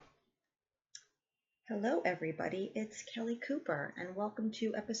Hello, everybody. It's Kelly Cooper, and welcome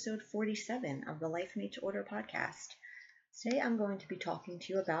to episode 47 of the Life Made to Order podcast. Today, I'm going to be talking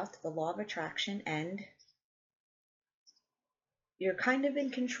to you about the law of attraction and you're kind of in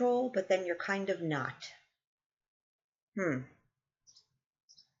control, but then you're kind of not.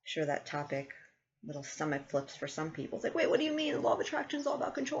 Sure, that topic, little stomach flips for some people. It's like, wait, what do you mean? The law of attraction is all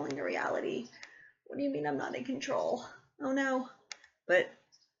about controlling your reality. What do you mean I'm not in control? Oh no. But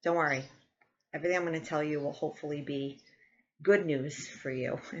don't worry. Everything I'm going to tell you will hopefully be good news for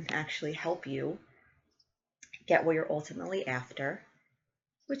you and actually help you get what you're ultimately after,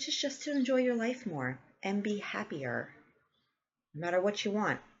 which is just to enjoy your life more and be happier, no matter what you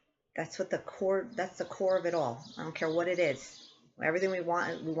want. That's the core of it all. I don't care what it is. Everything we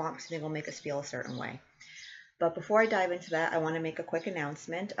want something will make us feel a certain way. But before I dive into that, I want to make a quick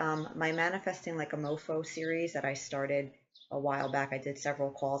announcement. My Manifesting Like a Mofo series that I started a while back, I did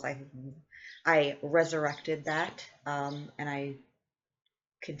several calls. I resurrected that, and I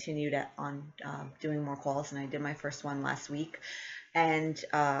continued on doing more calls, and I did my first one last week. And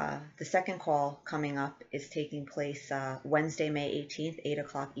the second call coming up is taking place Wednesday, May 18th, 8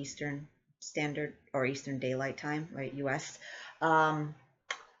 o'clock Eastern Standard or Eastern Daylight Time, right, US.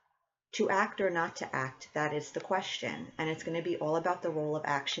 To act or not to act, that is the question. And it's going to be all about the role of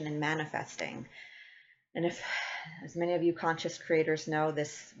action in manifesting. And if, as many of you conscious creators know,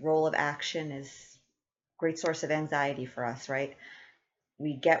 this role of action is a great source of anxiety for us, right?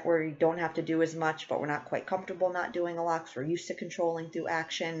 We get where we don't have to do as much, but we're not quite comfortable not doing a lot because we're used to controlling through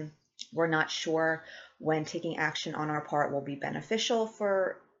action. We're not sure when taking action on our part will be beneficial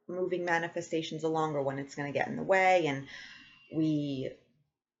for moving manifestations along or when it's going to get in the way. And we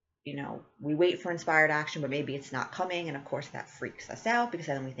wait for inspired action, but maybe it's not coming. And of course, that freaks us out because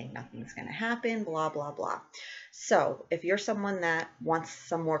then we think nothing's going to happen, blah, blah, blah. So if you're someone that wants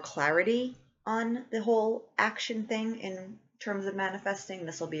some more clarity on the whole action thing in terms of manifesting,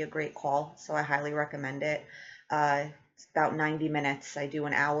 this will be a great call. So I highly recommend it. It's about 90 minutes. I do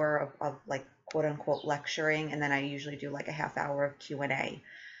an hour of like quote unquote lecturing, and then I usually do like a half hour of Q&A.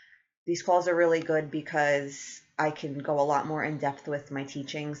 These calls are really good because I can go a lot more in depth with my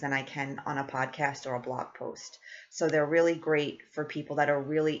teachings than I can on a podcast or a blog post. So they're really great for people that are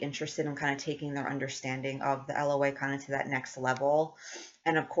really interested in kind of taking their understanding of the LOA kind of to that next level.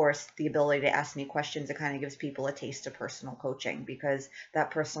 And of course, the ability to ask me questions, it kind of gives people a taste of personal coaching because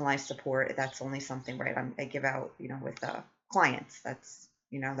that personalized support, that's only something, right, I give out, with clients. That's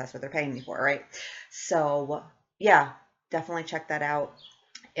what they're paying me for, right? So yeah, definitely check that out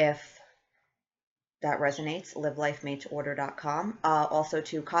if that resonates. livelifemadetoorder.com. Also,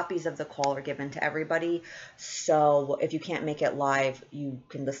 too, copies of the call are given to everybody. So if you can't make it live, you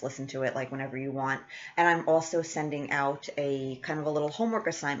can just listen to it like whenever you want. And I'm also sending out a kind of a little homework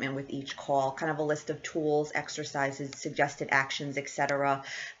assignment with each call, kind of a list of tools, exercises, suggested actions, etc.,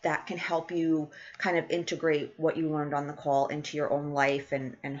 that can help you kind of integrate what you learned on the call into your own life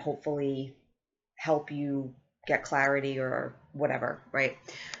and hopefully help you get clarity or whatever, right?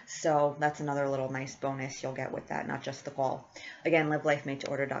 So that's another little nice bonus you'll get with that, not just the call. Again,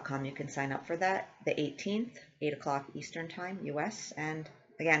 livelifemadetoorder.com. You can sign up for that the 18th, 8 o'clock Eastern Time, US. And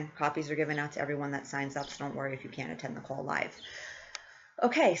again, copies are given out to everyone that signs up, so don't worry if you can't attend the call live.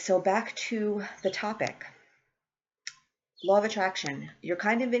 Okay, so back to the topic. Law of attraction. You're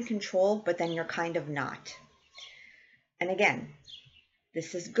kind of in control, but then you're kind of not. And again,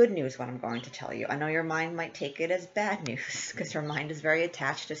 this is good news, what I'm going to tell you. I know your mind might take it as bad news because your mind is very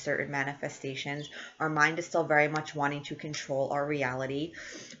attached to certain manifestations. Our mind is still very much wanting to control our reality.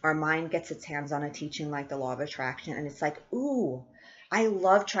 Our mind gets its hands on a teaching like the law of attraction, and it's like, ooh, I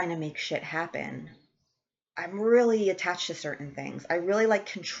love trying to make shit happen. I'm really attached to certain things. I really like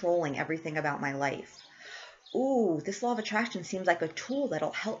controlling everything about my life. Ooh, this law of attraction seems like a tool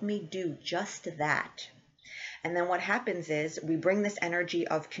that'll help me do just that. And then what happens is we bring this energy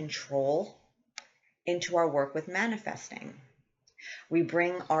of control into our work with manifesting. We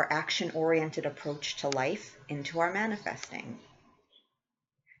bring our action-oriented approach to life into our manifesting.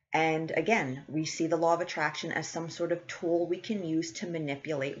 And again, we see the law of attraction as some sort of tool we can use to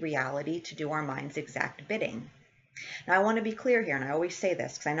manipulate reality to do our mind's exact bidding. Now, I want to be clear here, and I always say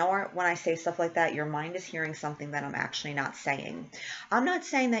this because I know when I say stuff like that, your mind is hearing something that I'm actually not saying. I'm not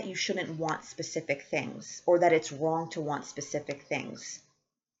saying that you shouldn't want specific things or that it's wrong to want specific things.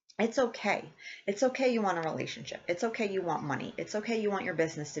 It's okay. It's okay you want a relationship. It's okay you want money. It's okay you want your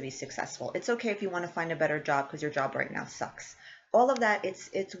business to be successful. It's okay if you want to find a better job because your job right now sucks. All of that,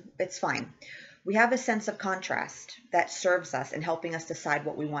 it's fine. We have a sense of contrast that serves us in helping us decide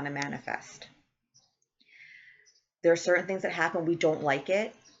what we want to manifest. There are certain things that happen, we don't like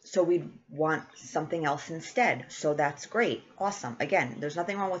it, So we want something else instead. So that's great. Awesome. Again, there's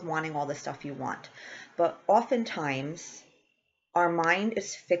nothing wrong with wanting all the stuff you want. But oftentimes, our mind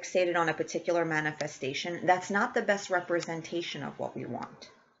is fixated on a particular manifestation. That's not the best representation of what we want.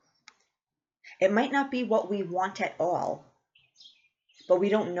 It might not be what we want at all, but we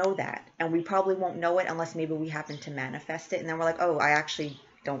don't know that. And we probably won't know it unless maybe we happen to manifest it. And then we're like, oh, I actually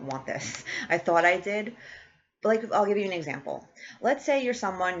don't want this. I thought I did. But like, I'll give you an example. Let's say you're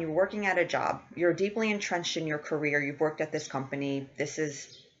someone, you're working at a job, you're deeply entrenched in your career, you've worked at this company, this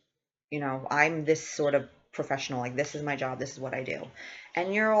is, I'm this sort of professional, like this is my job, this is what I do.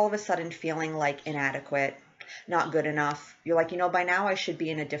 And you're all of a sudden feeling like inadequate, not good enough. You're like, by now I should be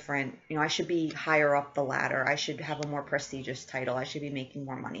in a different, I should be higher up the ladder. I should have a more prestigious title. I should be making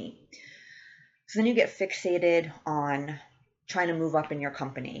more money. So then you get fixated on trying to move up in your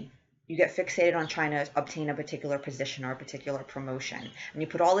company. You get fixated on trying to obtain a particular position or a particular promotion. And you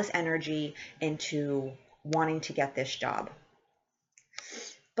put all this energy into wanting to get this job.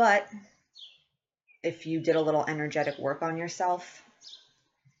 But if you did a little energetic work on yourself,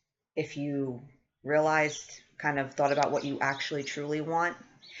 if you realized, kind of thought about what you actually truly want,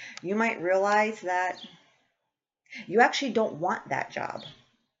 you might realize that you actually don't want that job.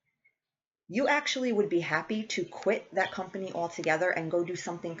 You actually would be happy to quit that company altogether and go do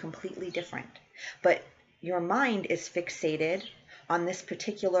something completely different. But your mind is fixated on this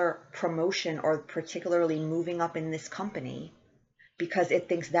particular promotion or particularly moving up in this company because it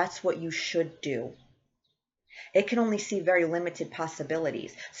thinks that's what you should do. It can only see very limited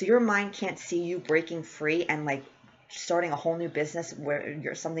possibilities. So your mind can't see you breaking free and like starting a whole new business where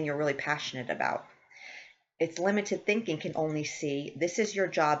you're something you're really passionate about. Its limited thinking can only see this is your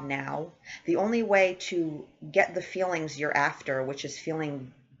job now. The only way to get the feelings you're after, which is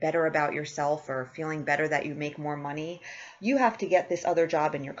feeling better about yourself or feeling better that you make more money, you have to get this other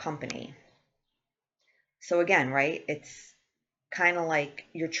job in your company. So again, right, it's kind of like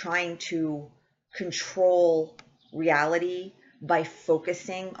you're trying to control reality by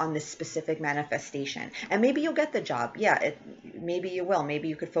focusing on this specific manifestation. And maybe you'll get the job. Yeah, maybe you will. Maybe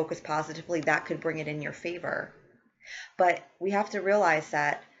you could focus positively. That could bring it in your favor. But we have to realize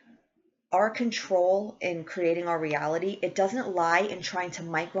that our control in creating our reality, it doesn't lie in trying to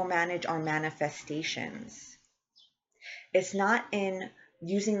micromanage our manifestations. It's not in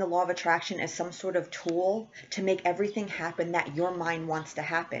using the law of attraction as some sort of tool to make everything happen that your mind wants to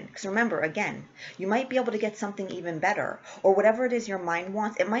happen. Because remember, again, you might be able to get something even better, or whatever it is your mind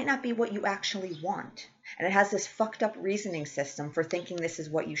wants, it might not be what you actually want. And it has this fucked up reasoning system for thinking this is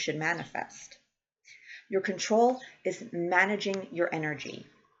what you should manifest. Your control is managing your energy,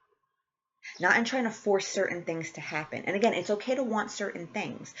 not in trying to force certain things to happen. And again, it's okay to want certain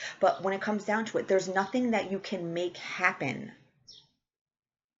things, but when it comes down to it, there's nothing that you can make happen.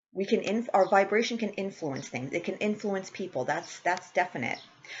 Our vibration can influence things. It can influence people. That's definite.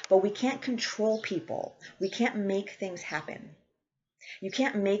 But we can't control people. We can't make things happen. You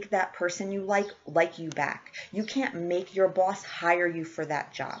can't make that person you like you back. You can't make your boss hire you for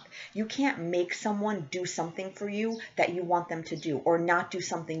that job. You can't make someone do something for you that you want them to do or not do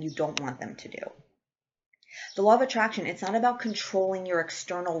something you don't want them to do. The law of attraction, it's not about controlling your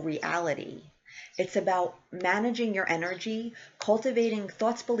external reality. It's about managing your energy, cultivating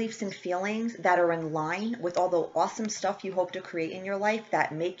thoughts, beliefs, and feelings that are in line with all the awesome stuff you hope to create in your life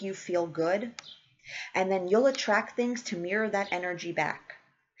that make you feel good. And then you'll attract things to mirror that energy back.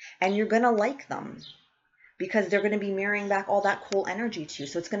 And you're going to like them because they're going to be mirroring back all that cool energy to you.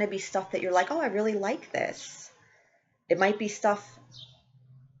 So it's going to be stuff that you're like, oh, I really like this. It might be stuff,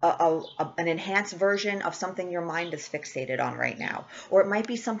 an enhanced version of something your mind is fixated on right now. Or it might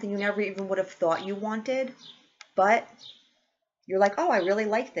be something you never even would have thought you wanted, but you're like, oh, I really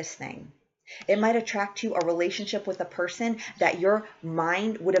like this thing. It might attract you a relationship with a person that your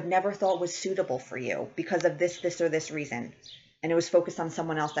mind would have never thought was suitable for you because of this, or this reason. And it was focused on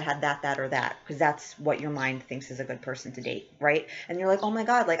someone else that had that, or that, because that's what your mind thinks is a good person to date, right? And you're like, oh my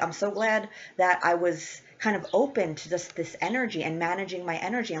God, like I'm so glad that I was kind of open to just this energy and managing my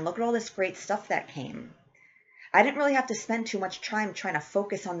energy. And look at all this great stuff that came. I didn't really have to spend too much time trying to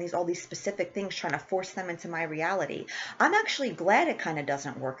focus on all these specific things, trying to force them into my reality. I'm actually glad it kind of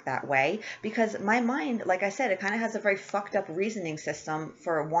doesn't work that way because my mind, like I said, it kind of has a very fucked up reasoning system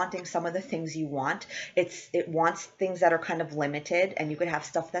for wanting some of the things you want. It wants things that are kind of limited and you could have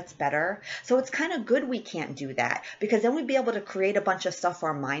stuff that's better. So it's kind of good we can't do that because then we'd be able to create a bunch of stuff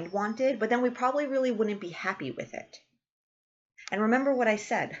our mind wanted, but then we probably really wouldn't be happy with it. And remember what I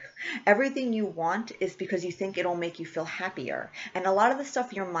said, everything you want is because you think it'll make you feel happier. And a lot of the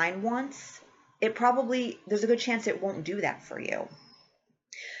stuff your mind wants, there's a good chance it won't do that for you.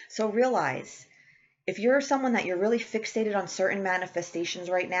 So realize, if you're someone that you're really fixated on certain manifestations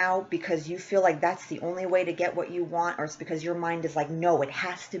right now because you feel like that's the only way to get what you want, or it's because your mind is like, no, it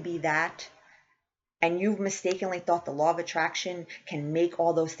has to be that, and you've mistakenly thought the law of attraction can make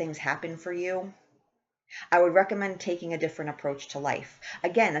all those things happen for you, I would recommend taking a different approach to life.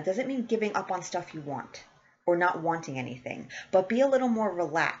 Again, that doesn't mean giving up on stuff you want or not wanting anything, but be a little more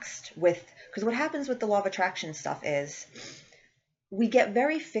relaxed with, because what happens with the law of attraction stuff is we get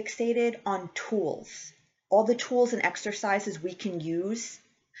very fixated on tools, all the tools and exercises we can use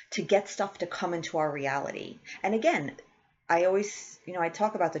to get stuff to come into our reality. And again, I always, I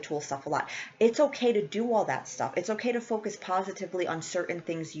talk about the tool stuff a lot. It's okay to do all that stuff. It's okay to focus positively on certain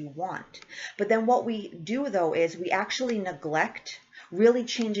things you want. But then what we do though is we actually neglect really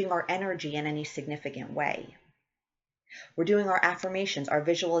changing our energy in any significant way. We're doing our affirmations, our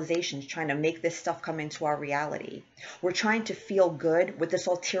visualizations, trying to make this stuff come into our reality. We're trying to feel good with this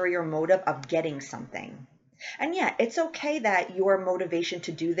ulterior motive of getting something. And yeah, it's okay that your motivation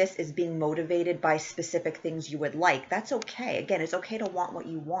to do this is being motivated by specific things you would like. That's okay. Again, it's okay to want what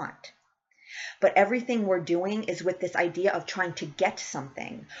you want. But everything we're doing is with this idea of trying to get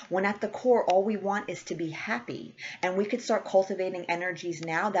something, when at the core, all we want is to be happy. And we could start cultivating energies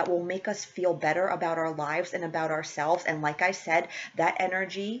now that will make us feel better about our lives and about ourselves. And like I said, that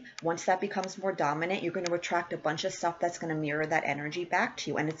energy, once that becomes more dominant, you're going to attract a bunch of stuff that's going to mirror that energy back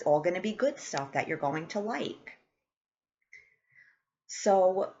to you. And it's all going to be good stuff that you're going to like.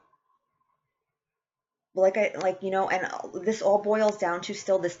 So and this all boils down to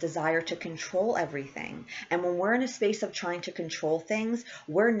still this desire to control everything. And when we're in a space of trying to control things,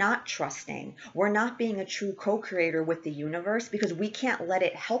 we're not trusting. We're not being a true co-creator with the universe, because we can't let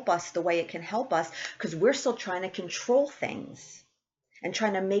it help us the way it can help us, because we're still trying to control things and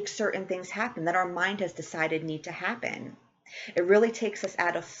trying to make certain things happen that our mind has decided need to happen. It really takes us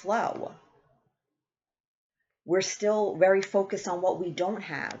out of flow. We're still very focused on what we don't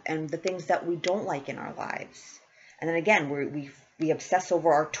have and the things that we don't like in our lives. And then again, we obsess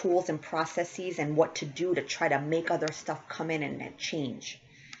over our tools and processes and what to do to try to make other stuff come in and change.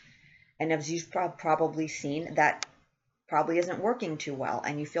 And as you've probably seen, that probably isn't working too well,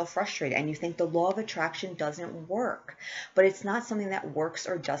 and you feel frustrated and you think the law of attraction doesn't work. But it's not something that works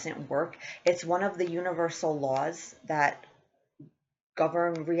or doesn't work. It's one of the universal laws that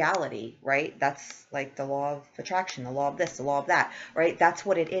govern reality, right? That's like the law of attraction, the law of this, the law of that, right? That's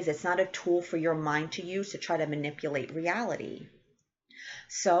what it is. It's not a tool for your mind to use to try to manipulate reality.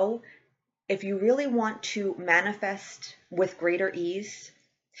 So if you really want to manifest with greater ease,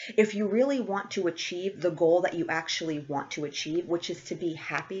 if you really want to achieve the goal that you actually want to achieve, which is to be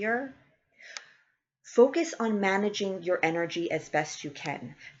happier, focus on managing your energy as best you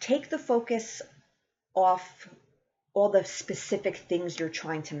can. Take the focus off all the specific things you're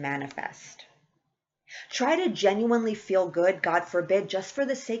trying to manifest. Try to genuinely feel good, God forbid, just for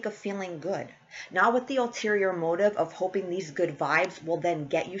the sake of feeling good, not with the ulterior motive of hoping these good vibes will then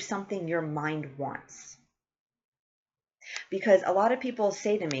get you something your mind wants. Because a lot of people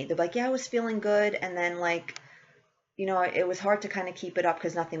say to me, they're like, yeah, I was feeling good, and then it was hard to kind of keep it up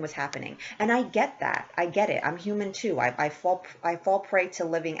because nothing was happening. And I get that. I get it. I'm human too. I fall prey to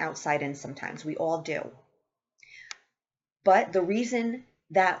living outside in sometimes. We all do. But the reason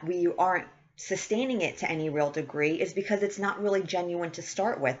that we aren't sustaining it to any real degree is because it's not really genuine to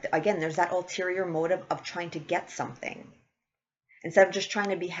start with. Again, there's that ulterior motive of trying to get something. Instead of just trying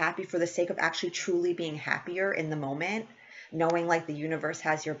to be happy for the sake of actually truly being happier in the moment, knowing like the universe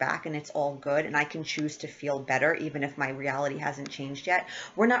has your back and it's all good and I can choose to feel better even if my reality hasn't changed yet.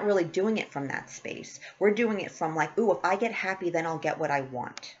 We're not really doing it from that space. We're doing it from like, ooh, if I get happy, then I'll get what I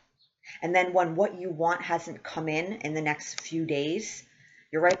want. And then when what you want hasn't come in the next few days,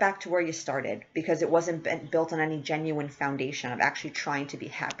 you're right back to where you started, because it wasn't built on any genuine foundation of actually trying to be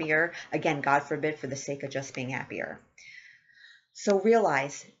happier. Again, God forbid, for the sake of just being happier. So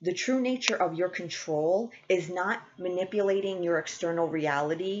realize the true nature of your control is not manipulating your external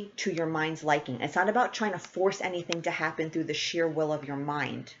reality to your mind's liking. It's not about trying to force anything to happen through the sheer will of your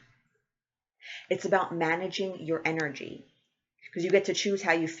mind. It's about managing your energy. Because you get to choose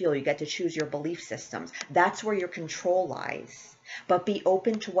how you feel. You get to choose your belief systems. That's where your control lies. But be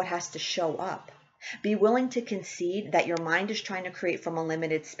open to what has to show up. Be willing to concede that your mind is trying to create from a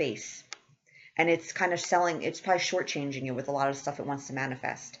limited space. And it's kind of it's probably shortchanging you with a lot of stuff it wants to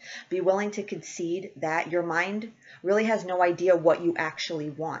manifest. Be willing to concede that your mind really has no idea what you actually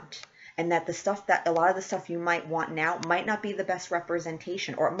want. And that a lot of the stuff you might want now might not be the best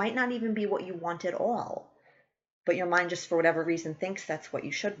representation, or it might not even be what you want at all. But your mind just for whatever reason thinks that's what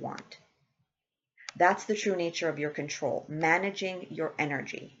you should want. That's the true nature of your control, managing your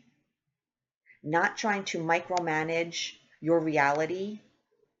energy. not trying to micromanage your reality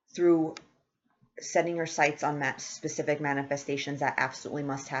through setting your sights on specific manifestations that absolutely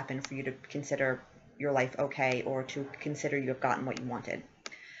must happen for you to consider your life okay, or to consider you have gotten what you wanted.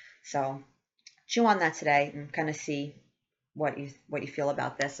 So chew on that today and kind of see what you feel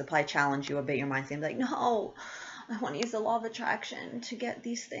about this. It'll probably challenge you a bit. Your mind's gonna be like, no, I want to use the law of attraction to get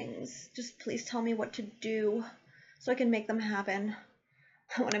these things. Just please tell me what to do so I can make them happen.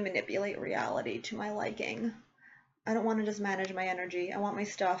 I want to manipulate reality to my liking. I don't want to just manage my energy. I want my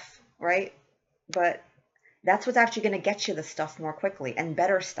stuff, right? But that's what's actually going to get you the stuff more quickly, and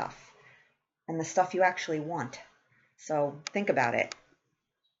better stuff, and the stuff you actually want. So think about it.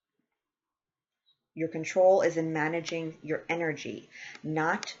 Your control is in managing your energy,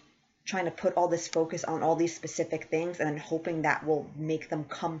 not trying to put all this focus on all these specific things and then hoping that will make them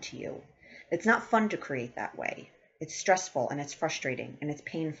come to you. It's not fun to create that way. It's stressful and it's frustrating and it's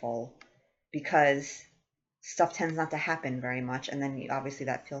painful because stuff tends not to happen very much, and then obviously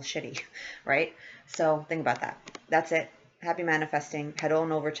that feels shitty, right? So think about that. That's it. Happy manifesting. Head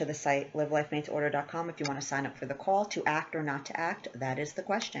on over to the site livelifemadeorder.com if you want to sign up for the call. To act or not to act, that is the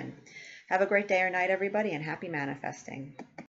question. Have a great day or night, everybody, and happy manifesting.